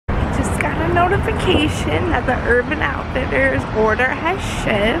notification that the Urban Outfitters order has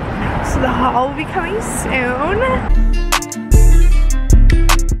shipped, so the haul will be coming soon.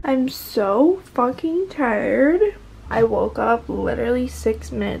 I'm so fucking tired. I woke up literally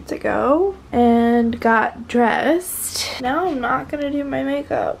 6 minutes ago and got dressed. Now I'm not gonna do my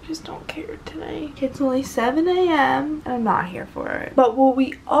makeup. Just don't care today. It's only 7 a.m. and I'm not here for it. But what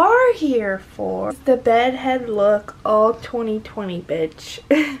we are here for is the bedhead look all 2020, bitch.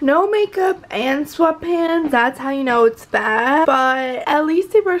 No makeup and sweatpants. That's how you know it's bad. But at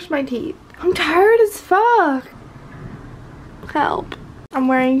least I brushed my teeth. I'm tired as fuck. Help. I'm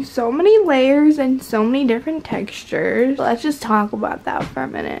wearing so many layers and so many different textures. Let's just talk about that for a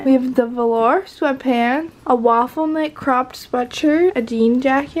minute. We have the velour sweatpants, a waffle knit cropped sweatshirt, a jean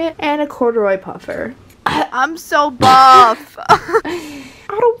jacket, and a corduroy puffer. I'm so buff. I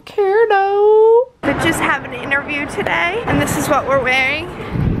don't care though. I just have an interview today and this is what we're wearing.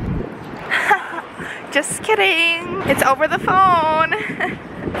 Just kidding. It's over the phone.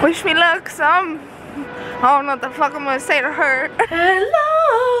 Wish me luck, some. I don't know what the fuck I'm gonna say to her. Hello.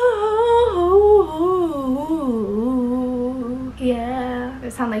 Yeah.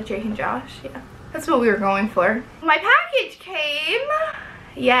 Does it sound like Drake and Josh? Yeah. That's what we were going for. My package came.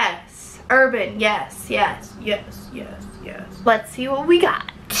 Yes. Urban. Yes. Yes. Yes. Yes. Yes. Let's see what we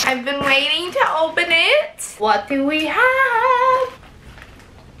got. I've been waiting to open it. What do we have?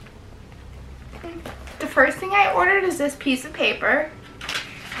 The first thing I ordered is this piece of paper.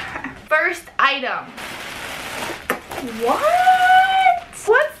 First item. What?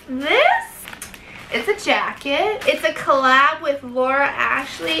 What's this? It's a jacket. It's a collab with Laura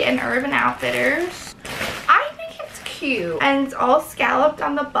Ashley and Urban Outfitters. I think it's cute. And it's all scalloped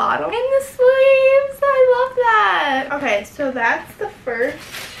on the bottom. And the sleeves. I love that. Okay, so that's the first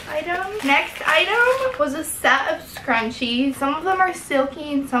item. Next item was a set of scrunchies. Some of them are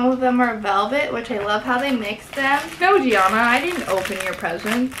silky and some of them are velvet, which I love how they mix them. No, Gianna, I didn't open your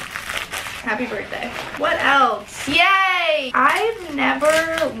present. Happy birthday. What else? Yay! I've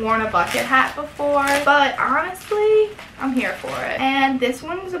never worn a bucket hat before, but honestly, I'm here for it. And this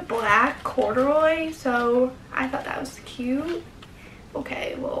one's a black corduroy, so I thought that was cute.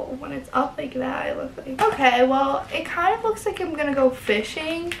 Okay, well, when it's up like that, I look like... Okay, well, it kind of looks like I'm gonna go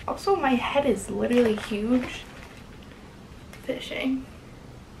fishing. Also, my head is literally huge. Fishing.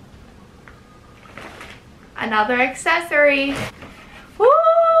 Another accessory. Woo!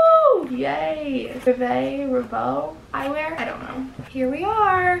 Yay! Brevet, Revo, eyewear? I don't know. Here we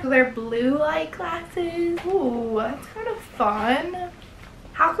are. So they're blue light glasses. Ooh, that's kind of fun.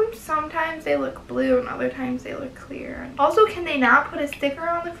 How come sometimes they look blue and other times they look clear? Also, can they not put a sticker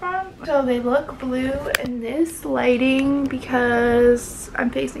on the front? So they look blue in this lighting because I'm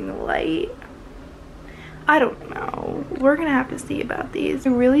facing the light. I don't know. We're gonna have to see about these.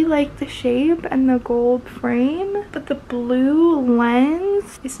 I really like the shape and the gold frame, but the blue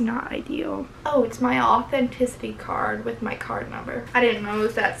lens is not ideal. Oh, it's my authenticity card with my card number. I didn't know it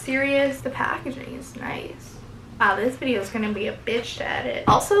was that serious. The packaging is nice. Wow, this video is gonna be a bitch to edit.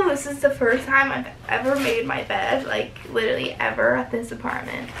 Also, this is the first time I've ever made my bed, like literally ever at this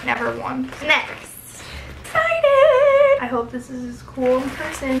apartment. Never once. Next. Excited! I hope this is as cool in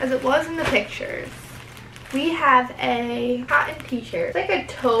person as it was in the pictures. We have a cotton t-shirt. It's like a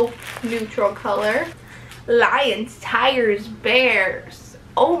taupe neutral color. Lions, tigers, bears.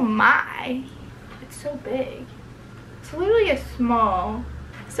 Oh my. It's so big. It's literally a small.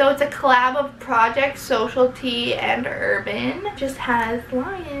 So it's a collab of Project Social Tea and Urban. Just has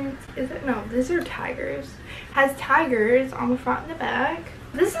lions. Is it? No, these are tigers. Has tigers on the front and the back.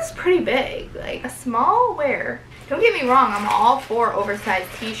 This is pretty big. Like a small wear. Don't get me wrong, I'm all for oversized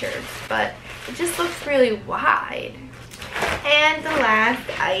t-shirts, but it just looks really wide. And the last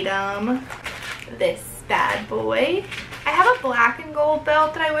item, this bad boy. I have a black and gold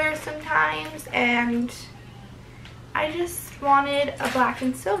belt that I wear sometimes, and I just wanted a black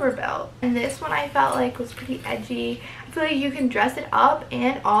and silver belt. And this one I felt like was pretty edgy. I feel like you can dress it up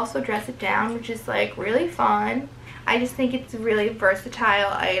and also dress it down, which is like really fun. I just think it's a really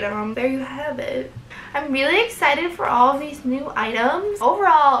versatile item. There you have it. I'm really excited for all of these new items.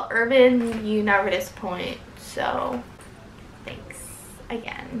 Overall, Urban, you never disappoint. So, thanks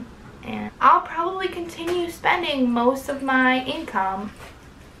again. And I'll probably continue spending most of my income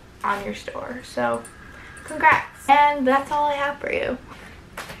on your store. So, congrats. And that's all I have for you.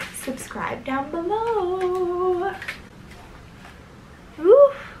 Subscribe down below.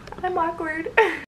 Ooh, I'm awkward.